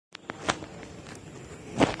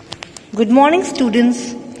Good morning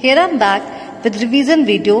students. Here I am back with revision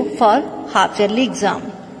video for half yearly exam.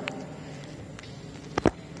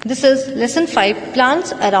 This is lesson 5,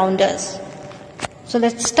 plants around us. So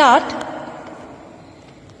let's start.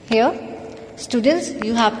 Here students,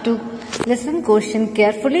 you have to listen question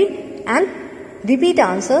carefully and repeat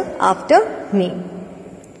answer after me.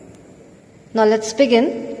 Now let's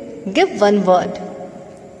begin. Give one word.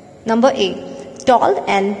 Number A. Tall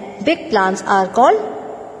and big plants are called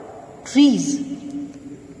trees.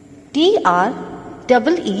 T-R-E-E-S,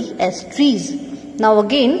 trees. Now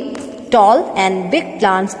again, tall and big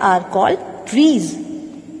plants are called trees.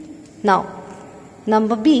 Now,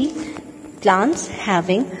 number B. Plants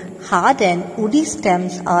having hard and woody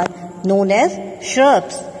stems are known as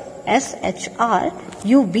shrubs. S-H-R-U-B-S,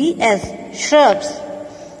 shrubs.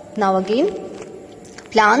 Now again,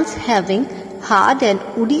 plants having hard and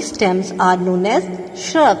woody stems are known as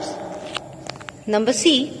shrubs. Number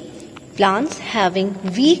C. Plants having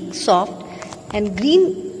weak, soft and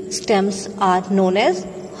green stems are known as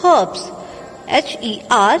herbs.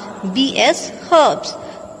 H-E-R-B-S, herbs.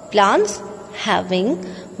 Plants having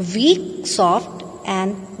weak, soft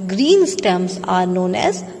and green stems are known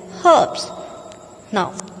as herbs.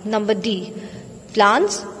 Now, number D.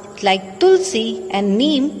 Plants like tulsi and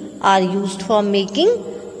neem are used for making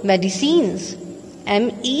medicines.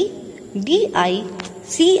 M-E-D-I-C-I-N-E-S,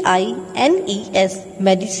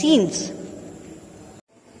 medicines.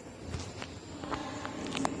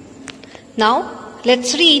 Now,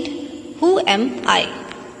 let's read Who am I?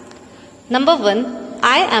 Number 1.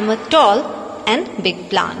 I am a tall and big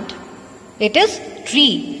plant. It is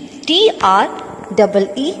tree.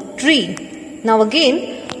 T-R-E-E, tree. Now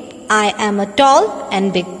again, I am a tall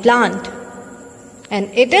and big plant. And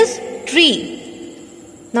it is tree.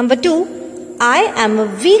 Number 2. I am a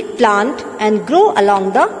weak plant and grow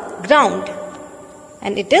along the ground.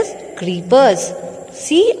 And it is creepers.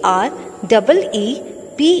 C-R-E-E-P-E-R-S,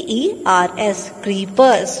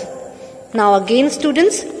 creepers. Now again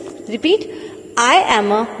students, repeat. I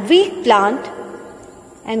am a weak plant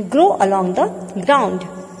and grow along the ground.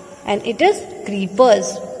 And it is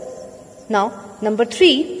creepers. Now number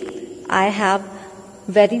 3. I have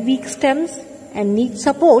very weak stems and need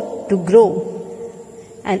support to grow.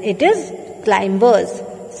 And it is climbers.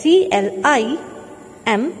 C-L-I-M-B-E-R-S,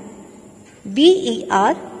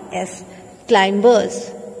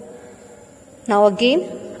 climbers. Now again,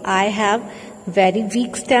 I have very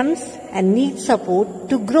weak stems and need support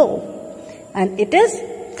to grow. And it is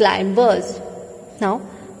climbers. Now,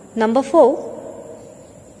 number 4.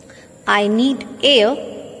 I need air,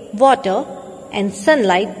 water and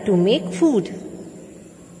sunlight to make food.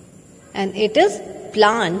 And it is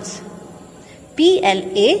plants.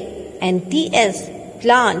 P-L-A-N-T-S,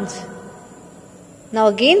 plants. Now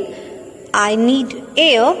again, I need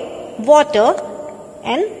air, water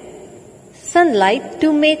and sunlight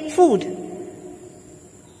to make food.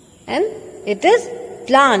 And it is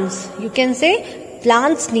plants. You can say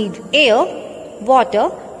plants need air,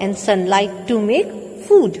 water and sunlight to make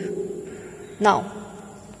food. Now,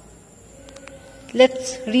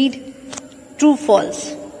 let's read true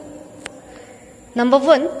false. Number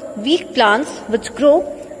 1. Weak plants which grow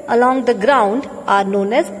along the ground are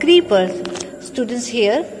known as creepers. Students,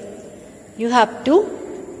 here you have to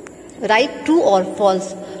write true or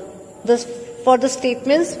false. For the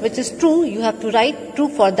statements which is true, you have to write true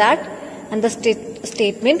for that, and the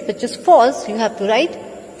statement which is false, you have to write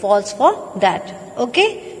false for that.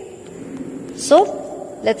 Okay?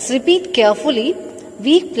 So, let's repeat carefully.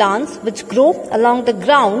 Weak plants which grow along the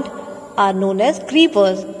ground are known as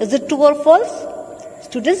creepers. Is it true or false?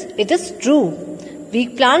 Students, it is true.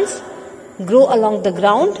 Weak plants grow along the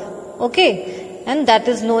ground, okay, and that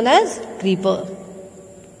is known as creeper.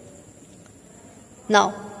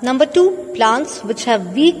 Now, number 2, plants which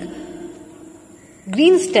have weak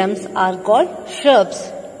green stems are called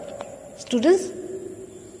shrubs. Students,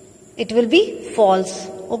 it will be false,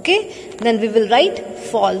 okay, then we will write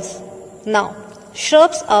false. Now,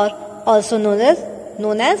 shrubs are also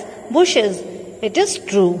known as bushes. It is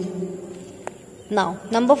true. Now,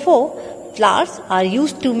 number 4, flowers are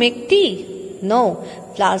used to make tea. No,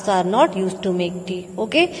 flowers are not used to make tea.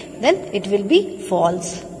 Okay, then it will be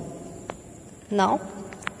false. Now,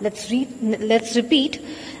 let's repeat,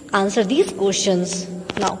 answer these questions.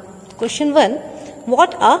 Now, question 1,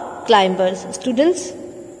 what are climbers? Students,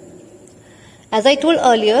 as I told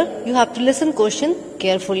earlier, you have to listen question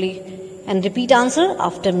carefully and repeat answer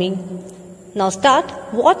after me. Now start,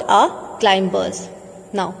 what are climbers?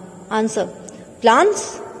 Now, answer.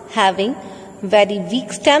 Plants having very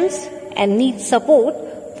weak stems and need support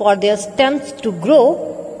for their stems to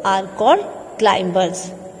grow are called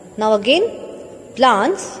climbers. Now again,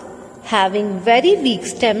 plants having very weak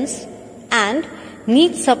stems and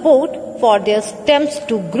need support for their stems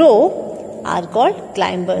to grow are called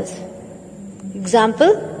climbers.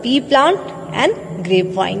 Example, pea plant and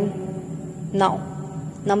grapevine. Now,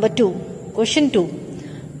 number 2. Question 2.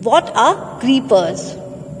 What are creepers?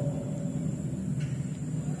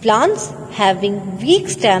 Plants having weak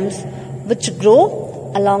stems which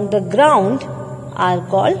grow along the ground are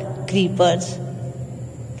called creepers.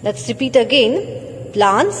 Let's repeat again.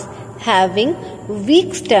 Plants having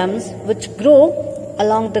weak stems which grow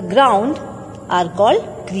along the ground are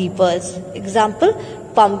called creepers. Example,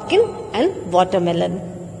 pumpkin and watermelon.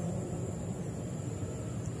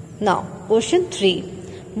 Now, question 3.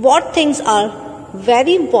 What things are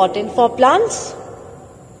very important for plants?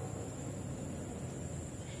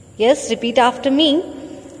 Yes, repeat after me.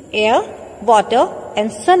 Air, water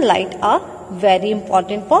and sunlight are very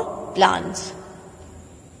important for plants.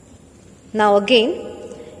 Now again,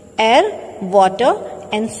 air, water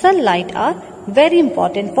and sunlight are very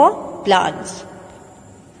important for plants.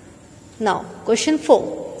 Now, question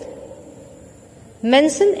 4.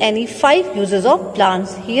 Mention any 5 uses of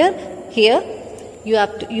plants. Here you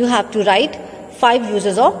have to write 5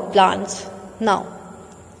 uses of plants. Now,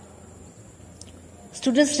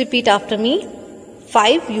 students, repeat after me.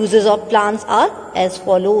 5 uses of plants are as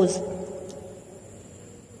follows.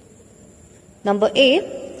 Number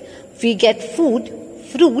A, we get food,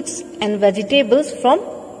 fruits and vegetables from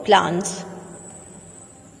plants.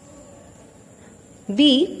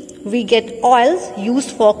 B, we get oils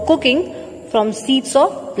used for cooking from seeds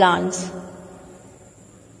of plants.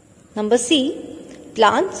 Number C,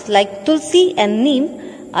 plants like tulsi and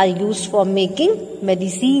neem are used for making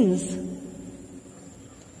medicines.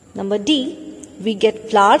 Number D, we get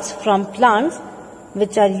flowers from plants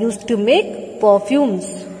which are used to make perfumes.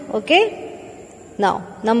 Okay? Now,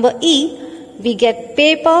 number E, we get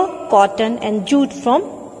paper, cotton and jute from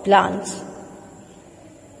plants.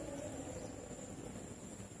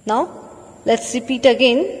 Now, let's repeat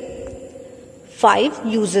again. 5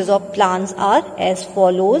 uses of plants are as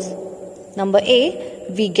follows. Number A,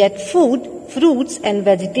 we get food, fruits and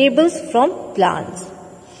vegetables from plants.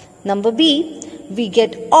 Number B, we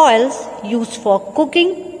get oils used for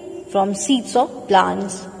cooking from seeds of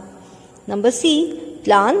plants. Number C,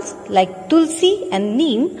 plants like tulsi and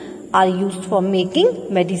neem are used for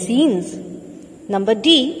making medicines. Number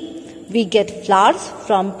D, we get flowers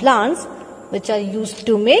from plants which are used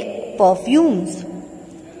to make perfumes.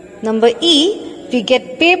 Number E, we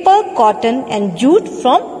get paper, cotton and jute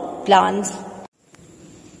from plants.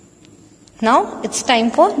 Now it's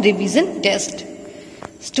time for revision test.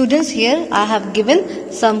 Students, here I have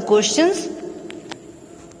given some questions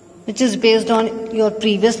which is based on your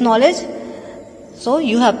previous knowledge. So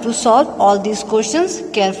you have to solve all these questions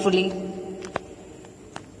carefully.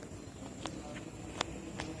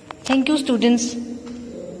 Thank you, students.